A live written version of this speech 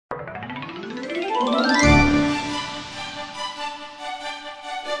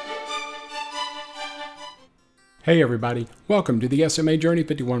Hey everybody, welcome to the SMA Journey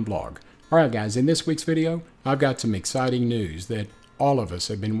 51 blog. Alright guys, in this week's video, I've got some exciting news that all of us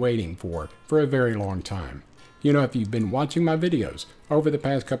have been waiting for a very long time. You know, if you've been watching my videos over the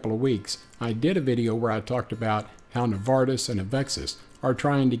past couple of weeks, I did a video where I talked about how Novartis and Avexis are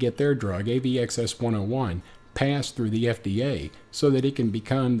trying to get their drug, AVXS-101, passed through the FDA so that it can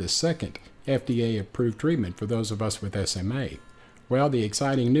become the second FDA-approved treatment for those of us with SMA. Well, the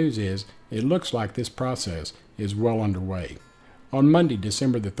exciting news is, it looks like this process is well underway. On Monday,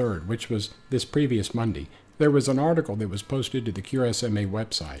 December the 3rd, which was this previous Monday, there was an article that was posted to the Cure SMA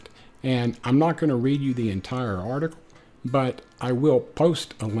website. And I'm not going to read you the entire article, but I will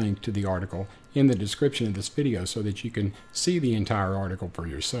post a link to the article in the description of this video so that you can see the entire article for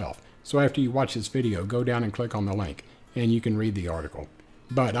yourself. So after you watch this video, go down and click on the link, and you can read the article.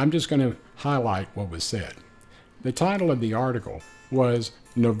 But I'm just going to highlight what was said. The title of the article was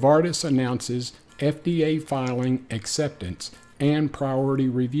Novartis Announces FDA Filing Acceptance and Priority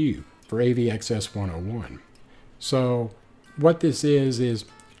Review for AVXS-101. So what this is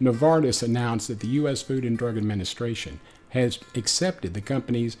Novartis announced that the U.S. Food and Drug Administration has accepted the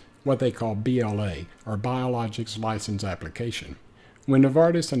company's what they call BLA, or Biologics License Application. When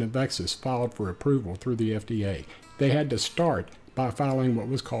Novartis and Avexis filed for approval through the FDA, they had to start by filing what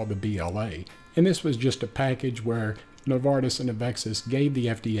was called the BLA. And this was just a package where Novartis and Avexis gave the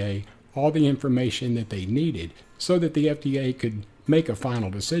FDA all the information that they needed so that the FDA could make a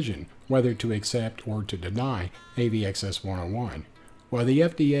final decision whether to accept or to deny AVXS-101. Well, the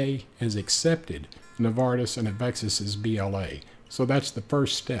FDA has accepted Novartis and Avexis' BLA, so that's the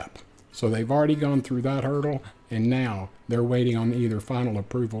first step. So they've already gone through that hurdle, and now they're waiting on either final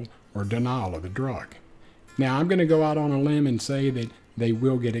approval or denial of the drug. Now, I'm going to go out on a limb and say that they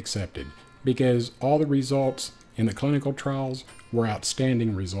will get accepted because all the results in the clinical trials were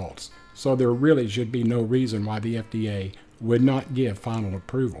outstanding results. So there really should be no reason why the FDA would not give final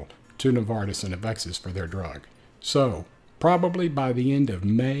approval to Novartis and Avexis for their drug. So probably by the end of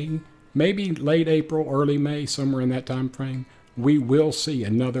May, maybe late April, early May, somewhere in that time frame, we will see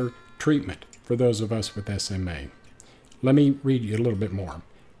another treatment for those of us with SMA. Let me read you a little bit more.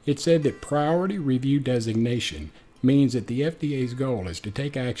 It said that priority review designation means that the FDA's goal is to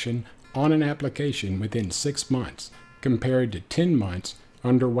take action on an application within 6 months compared to 10 months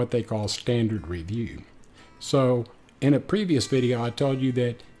under what they call standard review. So in a previous video, I told you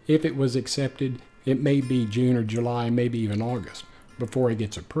that if it was accepted, it may be June or July, maybe even August before it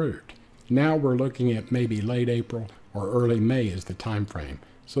gets approved. Now we're looking at maybe late April or early May as the time frame.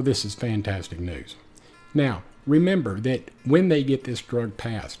 So this is fantastic news. Now, remember that when they get this drug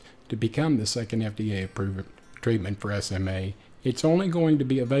passed to become the second FDA-approved treatment for SMA, it's only going to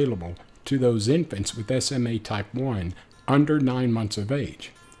be available to those infants with SMA type 1 under 9 months of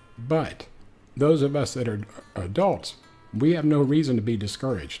age. But those of us that are adults, we have no reason to be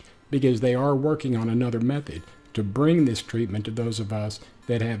discouraged because they are working on another method to bring this treatment to those of us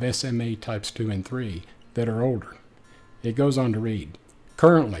that have SMA types 2 and 3 that are older. It goes on to read,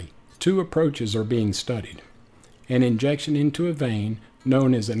 currently, 2 approaches are being studied. An injection into a vein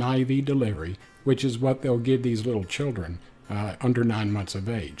known as an IV delivery, which is what they'll give these little children under 9 months of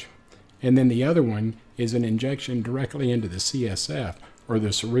age. And then the other one is an injection directly into the CSF, or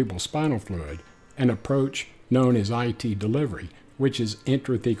the cerebral spinal fluid, an approach known as IT delivery, which is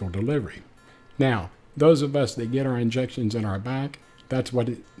intrathecal delivery. Now, those of us that get our injections in our back, that's what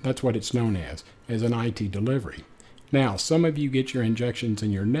it's known as an IT delivery. Now, some of you get your injections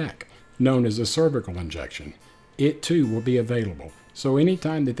in your neck, known as a cervical injection. It too will be available. So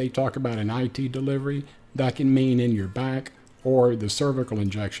anytime that they talk about an IT delivery, that can mean in your back or the cervical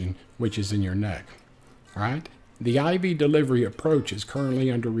injection, which is in your neck. All right? The IV delivery approach is currently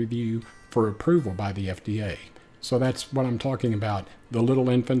under review for approval by the FDA. So that's what I'm talking about. The little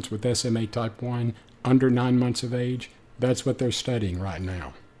infants with SMA type 1 under 9 months of age, that's what they're studying right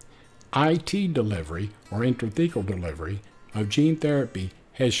now. IT delivery, or intrathecal delivery, of gene therapy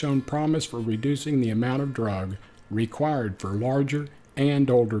has shown promise for reducing the amount of drug required for larger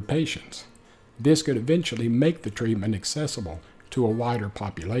and older patients. This could eventually make the treatment accessible to a wider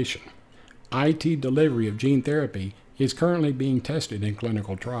population. IT delivery of gene therapy is currently being tested in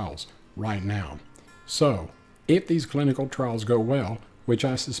clinical trials right now. So, if these clinical trials go well, which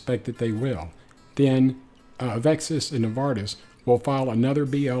I suspect that they will, then Avexis and Novartis will file another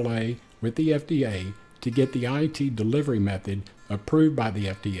BLA with the FDA to get the IT delivery method approved by the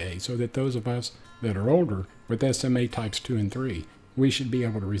FDA so that those of us that are older with SMA types 2 and 3, we should be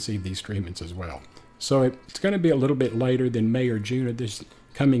able to receive these treatments as well. So it's going to be a little bit later than May or June of this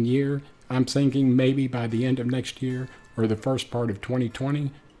coming year. I'm thinking maybe by the end of next year or the first part of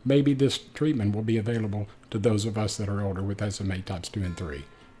 2020, maybe this treatment will be available to those of us that are older with SMA types 2 and 3.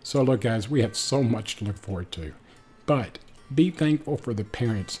 So look guys, we have so much to look forward to. But be thankful for the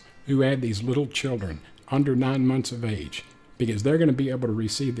parents who had these little children under 9 months of age, because they're going to be able to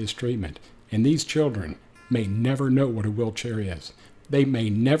receive this treatment. And these children may never know what a wheelchair is. They may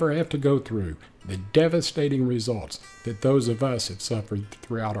never have to go through the devastating results that those of us have suffered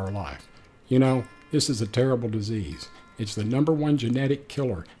throughout our life. You know, this is a terrible disease. It's the #1 genetic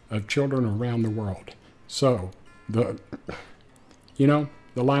killer of children around the world. So, the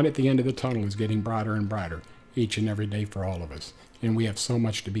light at the end of the tunnel is getting brighter and brighter each and every day for all of us. And we have so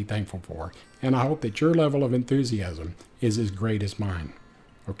much to be thankful for. And I hope that your level of enthusiasm is as great as mine.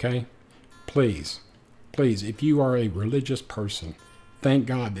 Okay? Please, if you are a religious person, thank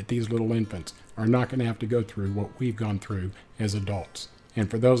God that these little infants are not going to have to go through what we've gone through as adults. And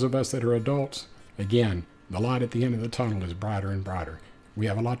for those of us that are adults, again, the light at the end of the tunnel is brighter and brighter. We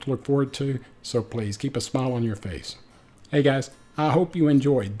have a lot to look forward to, so please keep a smile on your face. Hey guys, I hope you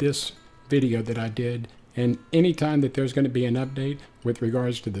enjoyed this video that I did, and anytime that there's going to be an update with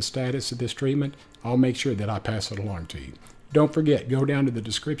regards to the status of this treatment, I'll make sure that I pass it along to you. Don't forget, go down to the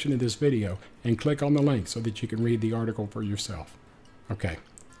description of this video and click on the link so that you can read the article for yourself. Okay.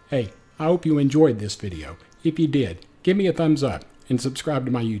 Hey, I hope you enjoyed this video. If you did, give me a thumbs up and subscribe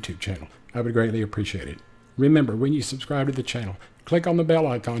to my YouTube channel. I would greatly appreciate it. Remember, when you subscribe to the channel, click on the bell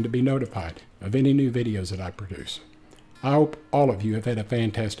icon to be notified of any new videos that I produce. I hope all of you have had a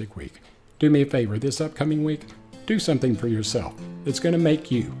fantastic week. Do me a favor this upcoming week, do something for yourself that's going to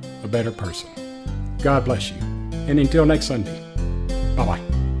make you a better person. God bless you. And until next Sunday, bye-bye.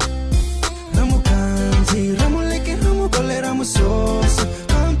 Ramu kanji, ramu leke ramu gole ramu soso.